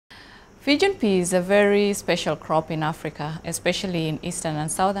Pigeonpea is a very special crop in Africa, especially in Eastern and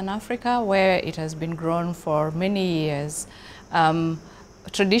Southern Africa, where it has been grown for many years.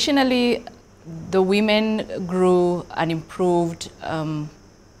 Traditionally, the women grew and improved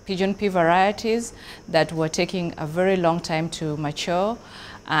pigeonpea varieties that were taking a very long time to mature,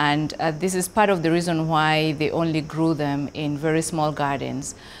 and this is part of the reason why they only grew them in very small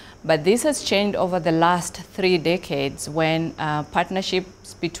gardens. But this has changed over the last 3 decades when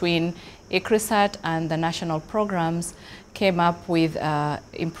partnerships between ICRISAT and the national programs came up with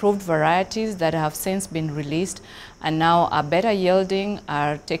improved varieties that have since been released and now are better yielding,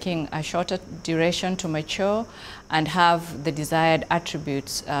 are taking a shorter duration to mature, and have the desired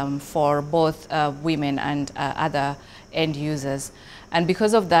attributes for both women and other end users. And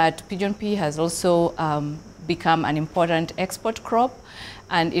because of that, pigeonpea has also become an important export crop,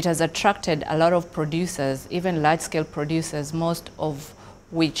 and it has attracted a lot of producers, even large-scale producers, most of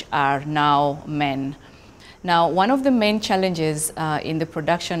which are now men. Now, one of the main challenges in the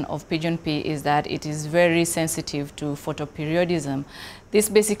production of pigeonpea is that it is very sensitive to photoperiodism. This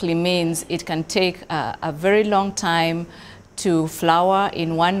basically means it can take a very long time to flower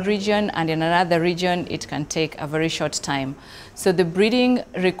in one region, and in another region it can take a very short time. So the breeding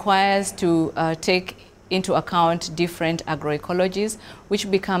requires to take into account different agroecologies,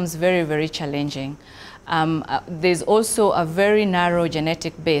 which becomes very, very challenging. There's also a very narrow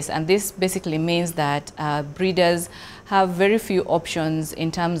genetic base, and this basically means that breeders have very few options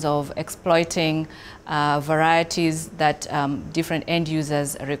in terms of exploiting varieties that different end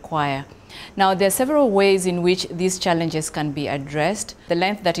users require. Now, there are several ways in which these challenges can be addressed. The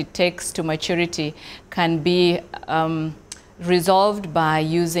length that it takes to maturity can be resolved by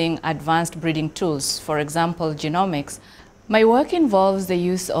using advanced breeding tools, for example, genomics. My work involves the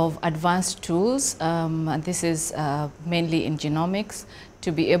use of advanced tools, and this is mainly in genomics,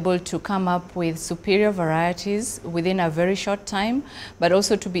 to be able to come up with superior varieties within a very short time, but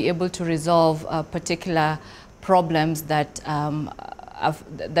also to be able to resolve particular problems that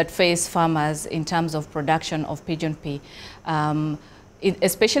that face farmers in terms of production of pigeonpea.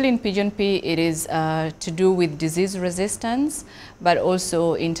 Especially in pigeonpea, it is to do with disease resistance, but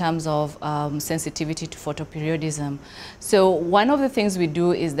also in terms of sensitivity to photoperiodism. So one of the things we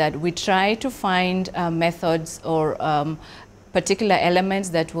do is that we try to find methods or particular elements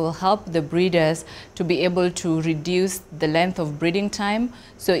that will help the breeders to be able to reduce the length of breeding time.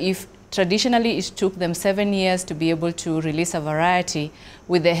 So if traditionally it took them 7 years to be able to release a variety,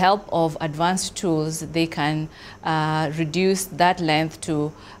 with the help of advanced tools, they can reduce that length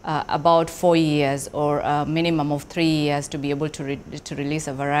to about 4 years, or a minimum of 3 years to be able to release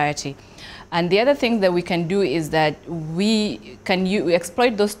a variety. And the other thing that we can do is that we can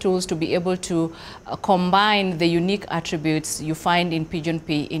exploit those tools to be able to combine the unique attributes you find in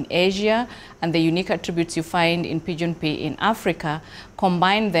pigeonpea in Asia and the unique attributes you find in pigeonpea in Africa,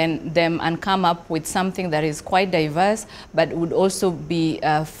 combine them and come up with something that is quite diverse, but would also be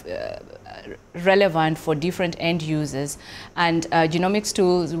relevant for different end users. And genomics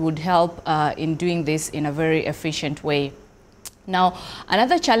tools would help in doing this in a very efficient way. Now,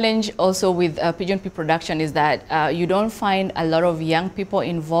 another challenge also with pigeonpea production is that you don't find a lot of young people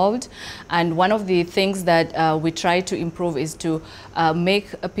involved, and one of the things that we try to improve is to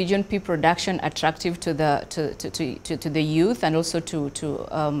make a pigeonpea production attractive to the youth and also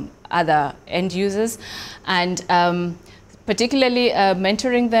to other end users, and particularly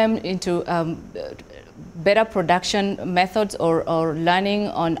mentoring them into better production methods or learning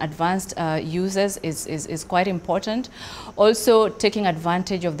on advanced users is quite important. Also, taking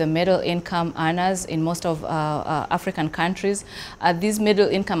advantage of the middle income earners in most of African countries. These middle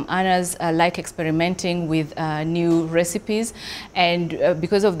income earners like experimenting with new recipes, and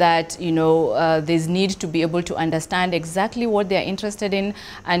because of that, you know, there's need to be able to understand exactly what they're interested in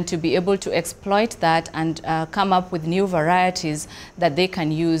and to be able to exploit that and come up with new varieties that they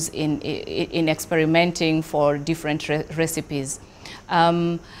can use in experimenting for different recipes.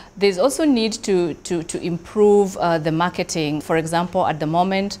 There's also need to improve the marketing. For example, at the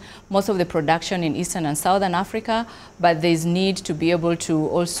moment, most of the production in Eastern and Southern Africa, but there's need to be able to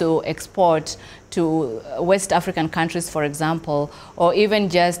also export to West African countries, for example, or even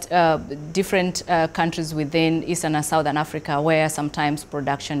just different countries within Eastern and Southern Africa where sometimes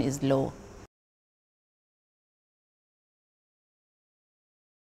production is low.